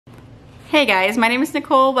Hey guys, my name is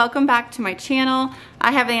Nicole. Welcome back to my channel.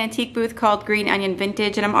 I have an antique booth called Green Onion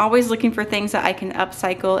Vintage, and I'm always looking for things that I can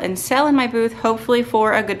upcycle and sell in my booth, hopefully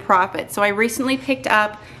for a good profit. So I recently picked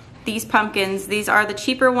up these pumpkins. These are the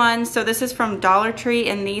cheaper ones. So this is from Dollar Tree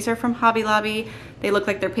and these are from Hobby Lobby. They look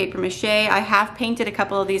like they're paper mache. I have painted a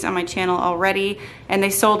couple of these on my channel already and they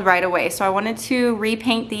sold right away. So I wanted to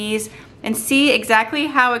repaint these and see exactly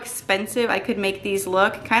how expensive I could make these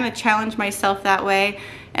look, kind of challenge myself that way.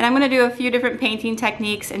 And I'm gonna do a few different painting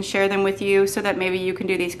techniques and share them with you so that maybe you can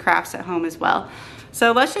do these crafts at home as well.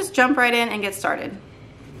 So let's just jump right in and get started.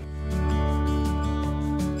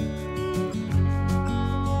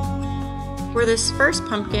 For this first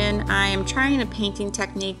pumpkin, I am trying a painting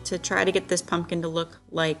technique to try to get this pumpkin to look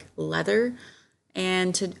like leather.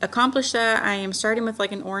 And to accomplish that, I am starting with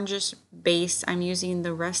like an orangish base. I'm using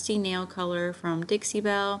the Rusty Nail color from Dixie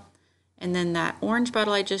Belle. And then that orange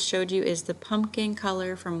bottle I just showed you is the pumpkin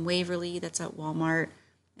color from Waverly that's at Walmart.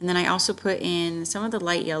 And then I also put in some of the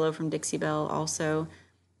light yellow from Dixie Belle also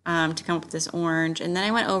to come up with this orange. And then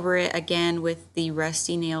I went over it again with the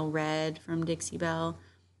Rusty Nail red from Dixie Belle.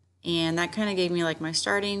 And that kind of gave me like my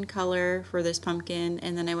starting color for this pumpkin.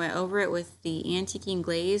 And then I went over it with the Antiquing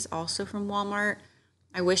Glaze, also from Walmart.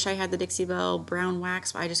 I wish I had the Dixie Belle brown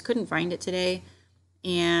wax, but I just couldn't find it today.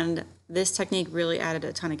 And this technique really added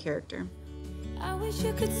a ton of character. I wish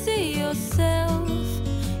you could see yourself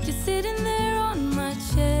just sitting there on my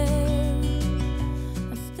chair.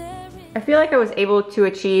 I feel like I was able to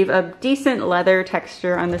achieve a decent leather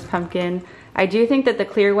texture on this pumpkin. I do think that the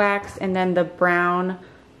clear wax and then the brown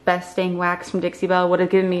Best Staying Wax from Dixie Belle would have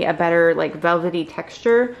given me a better like velvety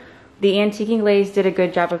texture. The Antiquing Glaze did a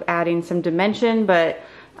good job of adding some dimension, but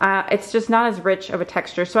it's just not as rich of a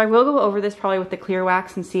texture. So I will go over this probably with the clear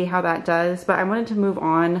wax and see how that does, but I wanted to move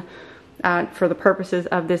on for the purposes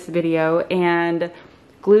of this video and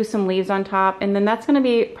glue some leaves on top. And then that's gonna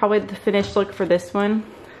be probably the finished look for this one.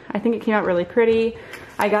 I think it came out really pretty.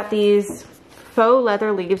 I got these faux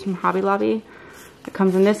leather leaves from Hobby Lobby. It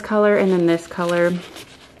comes in this color and then this color.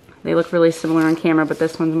 They look really similar on camera, but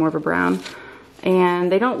this one's more of a brown.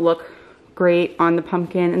 And they don't look great on the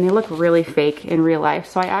pumpkin and they look really fake in real life.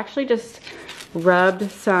 So I actually just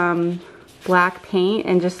rubbed some black paint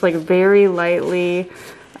and just like very lightly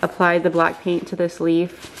applied the black paint to this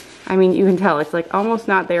leaf. I mean, you can tell it's like almost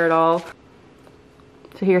not there at all.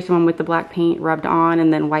 So here's the one with the black paint rubbed on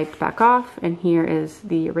and then wiped back off. And here is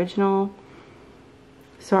the original.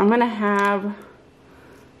 So I'm gonna have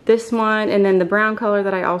this one and then the brown color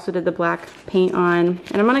that I also did the black paint on.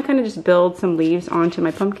 And I'm gonna kind of just build some leaves onto my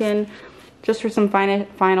pumpkin just for some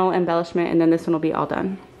final embellishment, and then this one will be all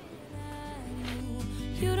done.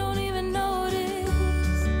 You don't even notice.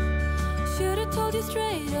 Should have told you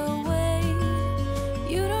straight away.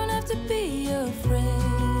 You don't have to be afraid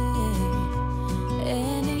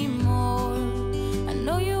anymore. I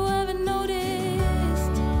know you haven't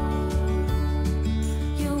noticed.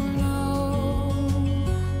 You know.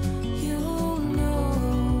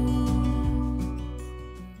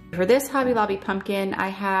 For this Hobby Lobby pumpkin, I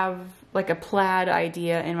have like a plaid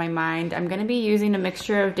idea in my mind. I'm gonna be using a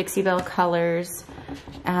mixture of Dixie Belle colors,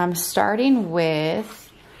 starting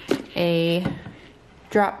with a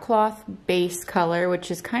drop cloth base color,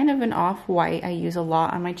 which is kind of an off-white I use a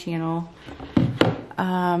lot on my channel.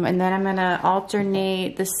 And then I'm gonna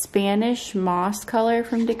alternate the Spanish moss color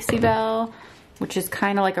from Dixie Belle, which is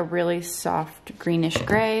kind of like a really soft greenish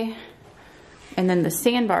gray. And then the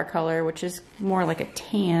sandbar color, which is more like a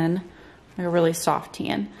tan, like a really soft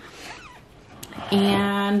tan.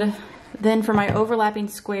 And then for my overlapping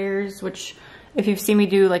squares, which if you've seen me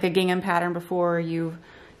do like a gingham pattern before, you've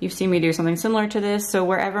seen me do something similar to this. So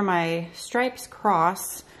wherever my stripes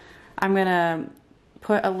cross, I'm gonna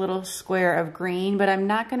put a little square of green, but I'm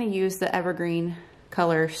not gonna use the evergreen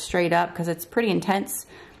color straight up because it's pretty intense.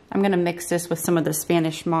 I'm gonna mix this with some of the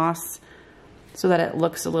Spanish moss so that it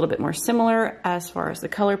looks a little bit more similar as far as the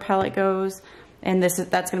color palette goes. And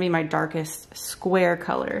that's gonna be my darkest square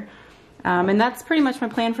color. And that's pretty much my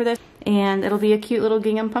plan for this. And it'll be a cute little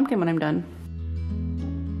gingham pumpkin when I'm done.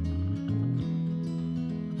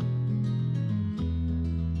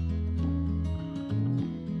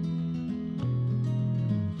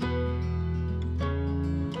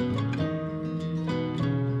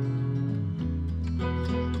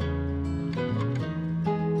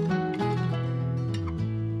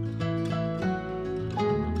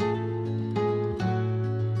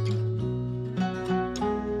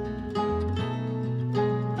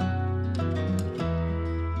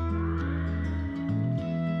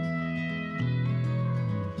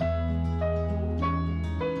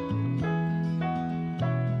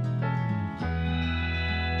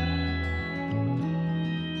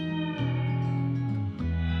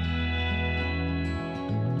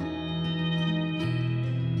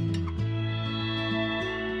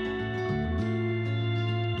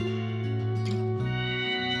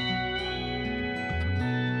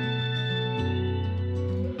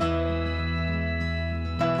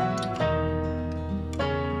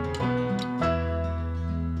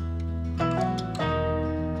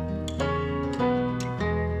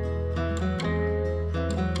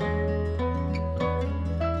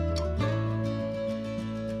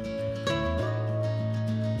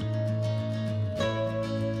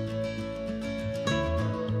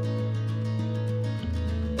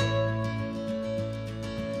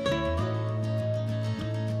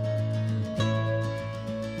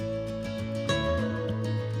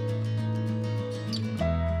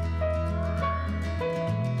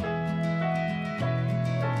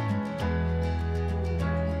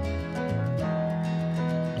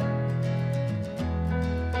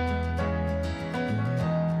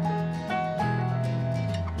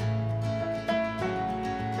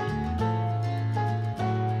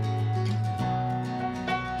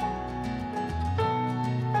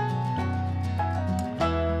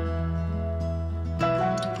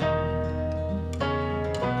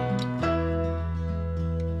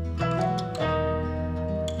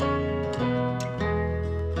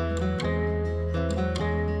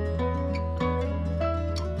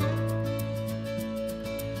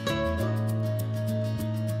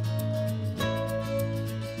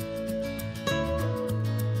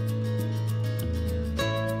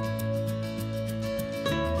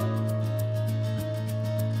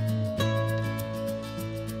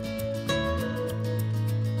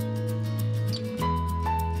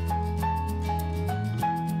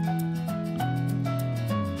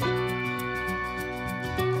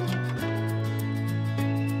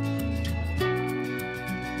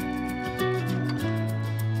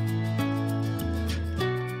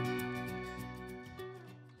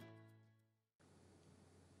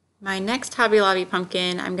 My next Hobby Lobby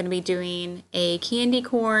pumpkin, I'm going to be doing a candy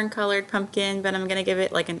corn colored pumpkin, but I'm going to give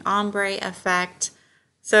it like an ombre effect.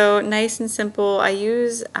 So nice and simple. I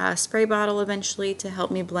use a spray bottle eventually to help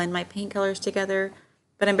me blend my paint colors together,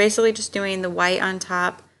 but I'm basically just doing the white on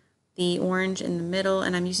top, the orange in the middle,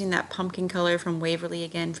 and I'm using that pumpkin color from Waverly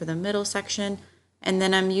again for the middle section. And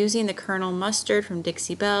then I'm using the Kernel Mustard from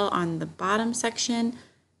Dixie Belle on the bottom section.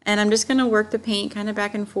 And I'm just going to work the paint kind of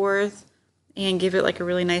back and forth and give it like a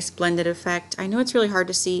really nice blended effect. I know it's really hard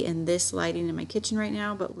to see in this lighting in my kitchen right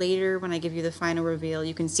now, but later when I give you the final reveal,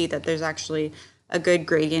 you can see that there's actually a good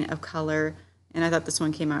gradient of color. And I thought this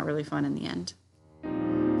one came out really fun in the end.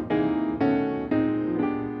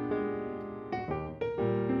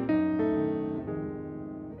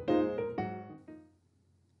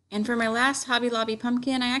 And for my last Hobby Lobby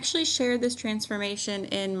pumpkin, I actually shared this transformation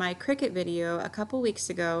in my Cricut video a couple weeks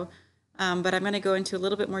ago, but I'm going to go into a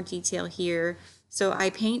little bit more detail here. So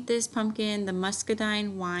I paint this pumpkin the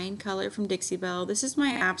Muscadine Wine color from Dixie Belle. This is my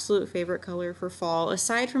absolute favorite color for fall,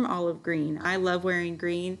 aside from olive green. I love wearing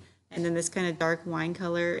green, and then this kind of dark wine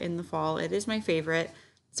color in the fall. It is my favorite.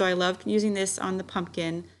 So I loved using this on the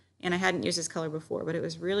pumpkin, and I hadn't used this color before, but it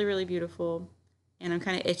was really, really beautiful. And I'm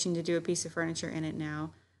kind of itching to do a piece of furniture in it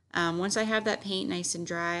now. Once I have that paint nice and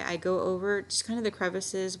dry, I go over just kind of the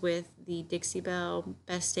crevices with the Dixie Belle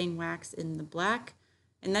Best Stain Wax in the black,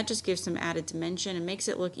 and that just gives some added dimension and makes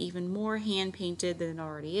it look even more hand painted than it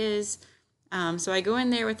already is. So I go in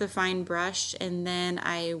there with a fine brush, and then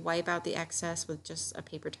I wipe out the excess with just a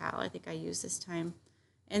paper towel. I think I use this time.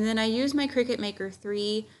 And then I use my Cricut Maker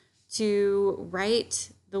 3 to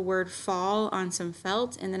write the word fall on some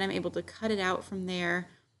felt, and then I'm able to cut it out from there.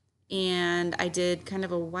 And I did kind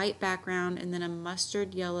of a white background and then a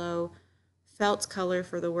mustard yellow felt color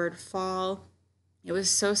for the word fall. It was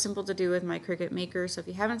so simple to do with my Cricut Maker, so if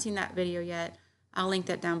you haven't seen that video yet, I'll link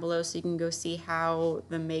that down below so you can go see how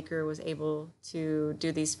the Maker was able to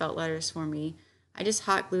do these felt letters for me. I just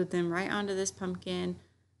hot glued them right onto this pumpkin,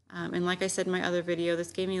 and like I said in my other video,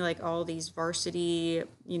 this gave me like all these varsity,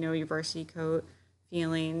 you know, your varsity coat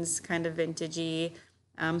feelings, kind of vintagey.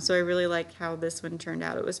 So I really like how this one turned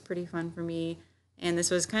out. It was pretty fun for me, and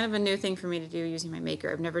this was kind of a new thing for me to do using my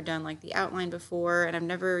Maker. I've never done like the outline before, and I've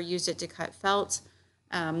never used it to cut felt.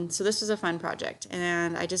 So this was a fun project,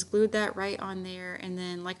 and I just glued that right on there, and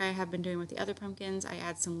then like I have been doing with the other pumpkins, I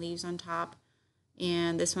add some leaves on top,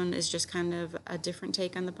 and this one is just kind of a different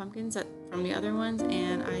take on the pumpkins from the other ones,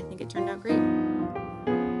 and I think it turned out great.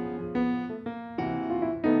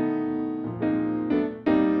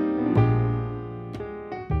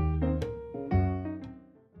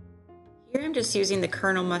 I'm just using the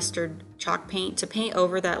Kernel Mustard chalk paint to paint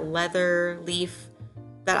over that leather leaf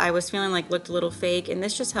that I was feeling like looked a little fake, and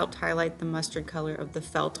this just helped highlight the mustard color of the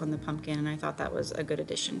felt on the pumpkin, and I thought that was a good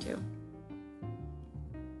addition too.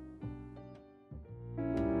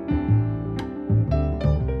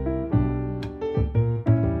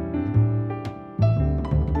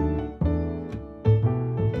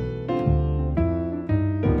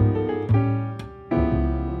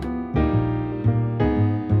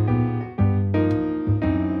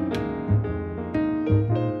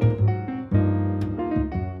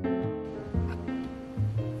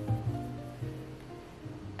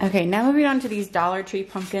 Okay, now moving on to these Dollar Tree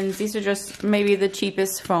pumpkins. These are just maybe the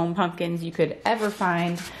cheapest foam pumpkins you could ever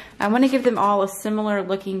find. I want to give them all a similar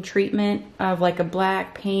looking treatment of like a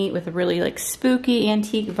black paint with a really like spooky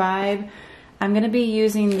antique vibe. I'm going to be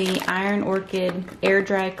using the Iron Orchid air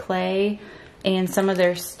dry clay and some of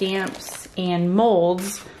their stamps and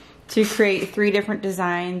molds to create 3 different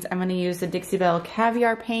designs. I'm going to use the Dixie Belle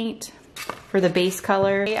Caviar paint for the base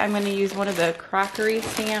color. I'm going to use one of the crockery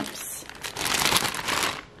stamps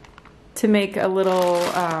to make a little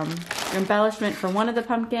embellishment for one of the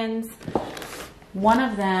pumpkins. One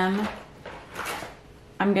of them,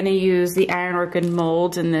 I'm gonna use the Iron Orchid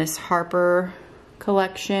molds in this Harper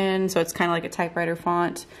collection, so it's kind of like a typewriter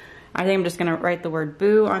font. I think I'm just gonna write the word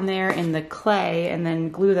boo on there in the clay and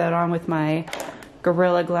then glue that on with my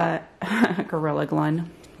Gorilla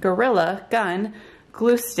Gun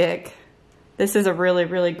glue stick. This is a really,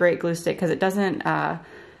 really great glue stick because it doesn't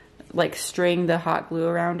like string the hot glue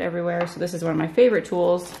around everywhere. So this is one of my favorite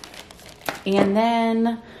tools. And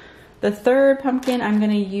then the third pumpkin, I'm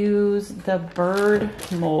gonna use the bird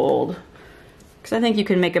mold because I think you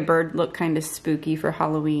can make a bird look kind of spooky for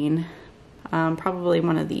Halloween. Probably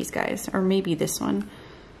one of these guys, or maybe this one.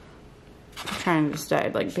 I'm trying to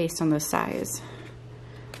decide like based on the size.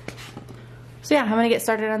 So yeah, I'm gonna get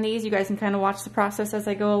started on these. You guys can kind of watch the process as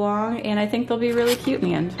I go along, and I think they'll be really cute in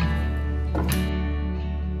the end.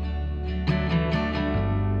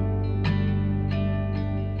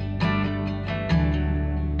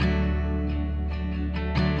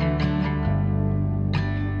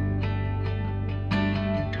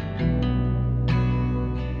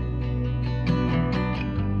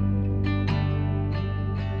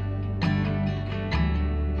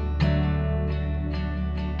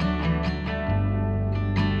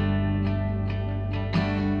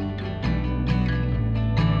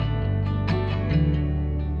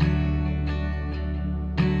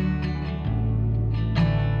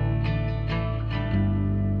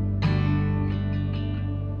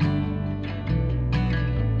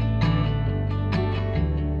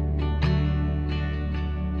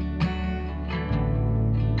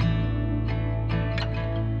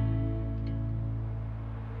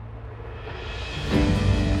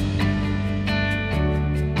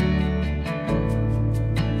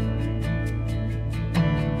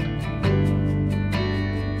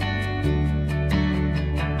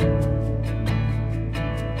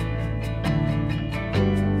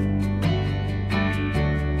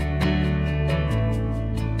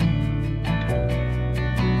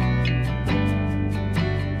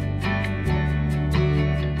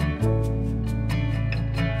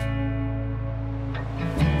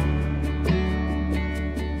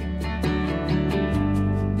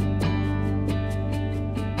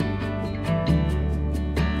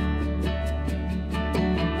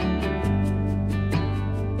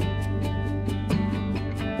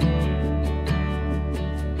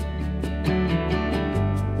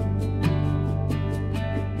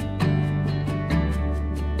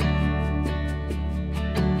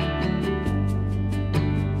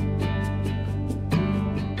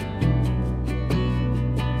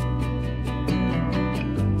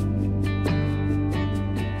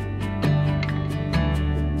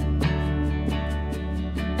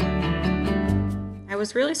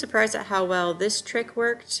 was really surprised at how well this trick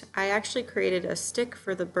worked. I actually created a stick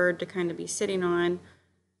for the bird to kind of be sitting on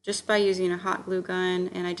just by using a hot glue gun,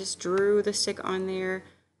 and I just drew the stick on there.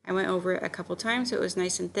 I went over it a couple times so it was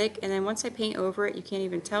nice and thick, and then once I paint over it, you can't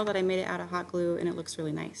even tell that I made it out of hot glue, and it looks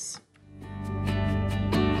really nice.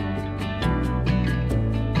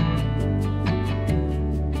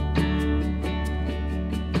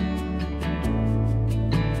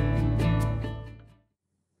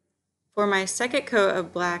 For my second coat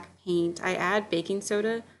of black paint, I add baking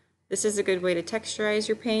soda. This is a good way to texturize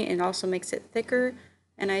your paint and also makes it thicker.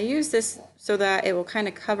 And I use this so that it will kind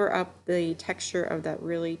of cover up the texture of that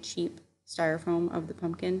really cheap styrofoam of the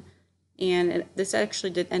pumpkin. And this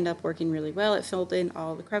actually did end up working really well. It filled in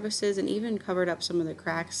all the crevices and even covered up some of the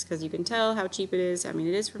cracks because you can tell how cheap it is. I mean,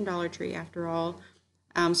 it is from Dollar Tree after all.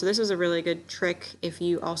 So this was a really good trick if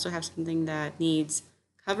you also have something that needs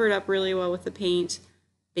covered up really well with the paint.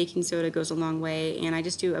 Baking soda goes a long way, and I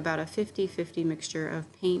just do about a 50-50 mixture of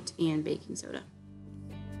paint and baking soda.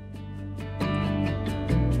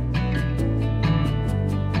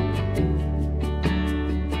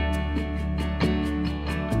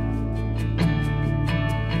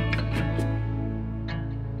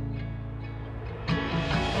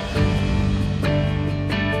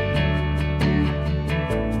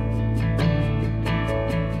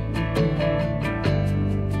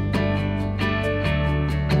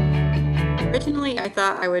 Originally, I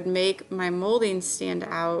thought I would make my molding stand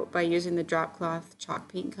out by using the drop cloth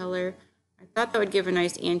chalk paint color. I thought that would give a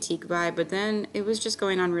nice antique vibe, but then it was just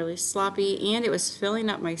going on really sloppy, and it was filling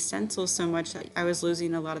up my stencils so much that I was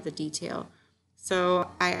losing a lot of the detail.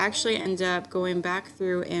 So I actually ended up going back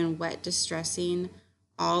through and wet distressing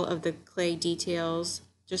all of the clay details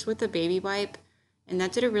just with the baby wipe. And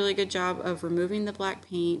that did a really good job of removing the black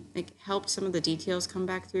paint. It helped some of the details come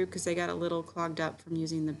back through because they got a little clogged up from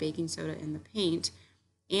using the baking soda in the paint.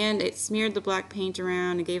 And it smeared the black paint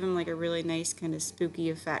around and gave them like a really nice kind of spooky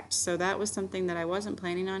effect. So that was something that I wasn't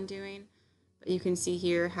planning on doing. But you can see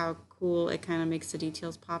here how cool it kind of makes the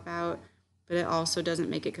details pop out. But it also doesn't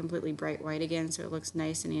make it completely bright white again, so it looks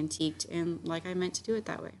nice and antiqued and like I meant to do it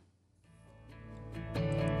that way.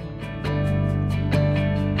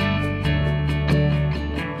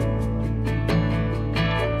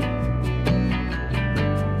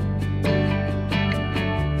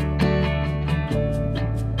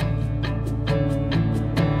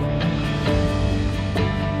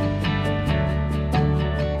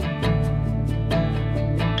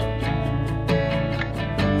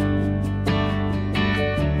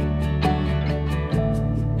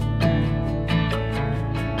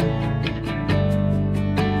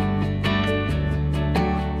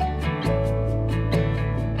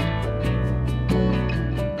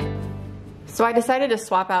 So I decided to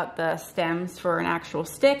swap out the stems for an actual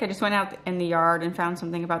stick. I just went out in the yard and found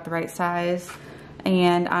something about the right size.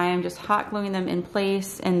 And I am just hot gluing them in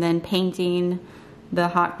place and then painting the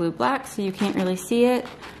hot glue black so you can't really see it.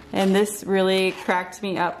 And this really cracked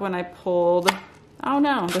me up when I pulled, oh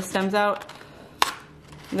no, the stems out.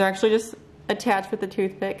 They're actually just attached with a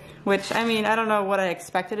toothpick, which, I mean, I don't know what I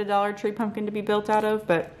expected a Dollar Tree pumpkin to be built out of,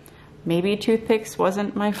 but maybe toothpicks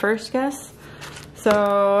wasn't my first guess.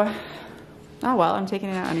 So, oh well, I'm taking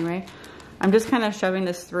it out anyway. I'm just kind of shoving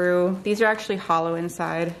this through. These are actually hollow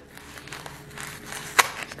inside.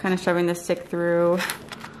 Just kind of shoving the stick through.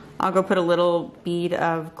 I'll go put a little bead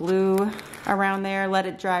of glue around there, let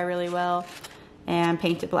it dry really well, and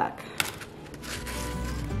paint it black.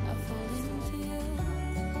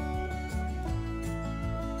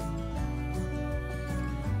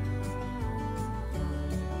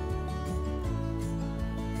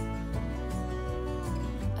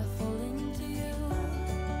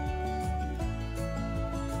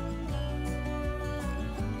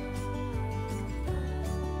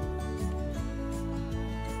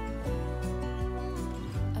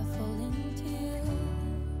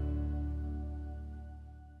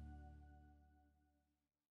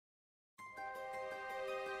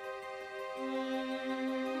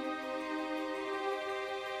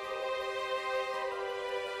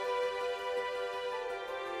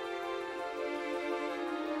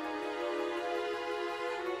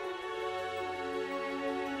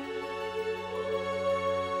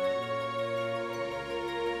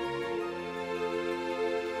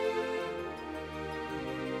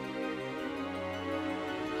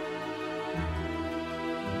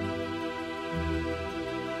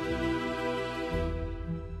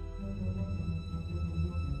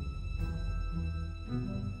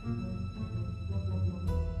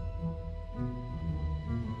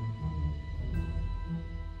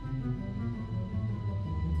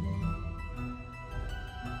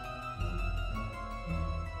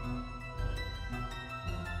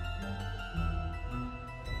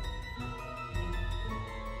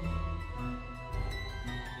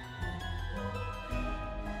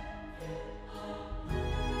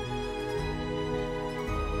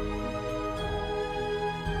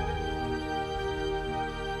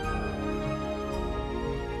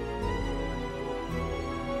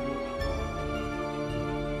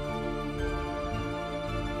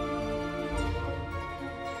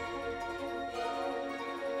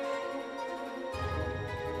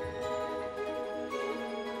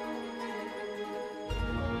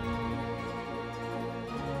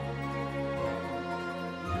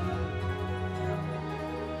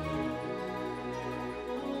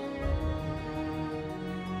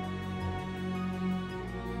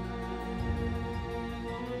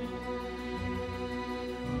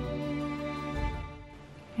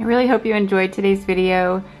 I really hope you enjoyed today's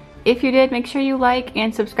video. If you did, make sure you like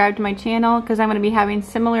and subscribe to my channel because I'm going to be having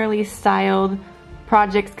similarly styled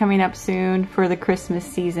projects coming up soon for the Christmas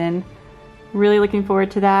season. Really looking forward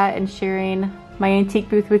to that and sharing my antique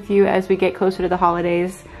booth with you as we get closer to the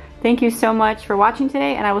holidays. Thank you so much for watching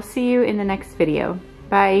today, and I will see you in the next video.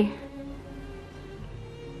 Bye.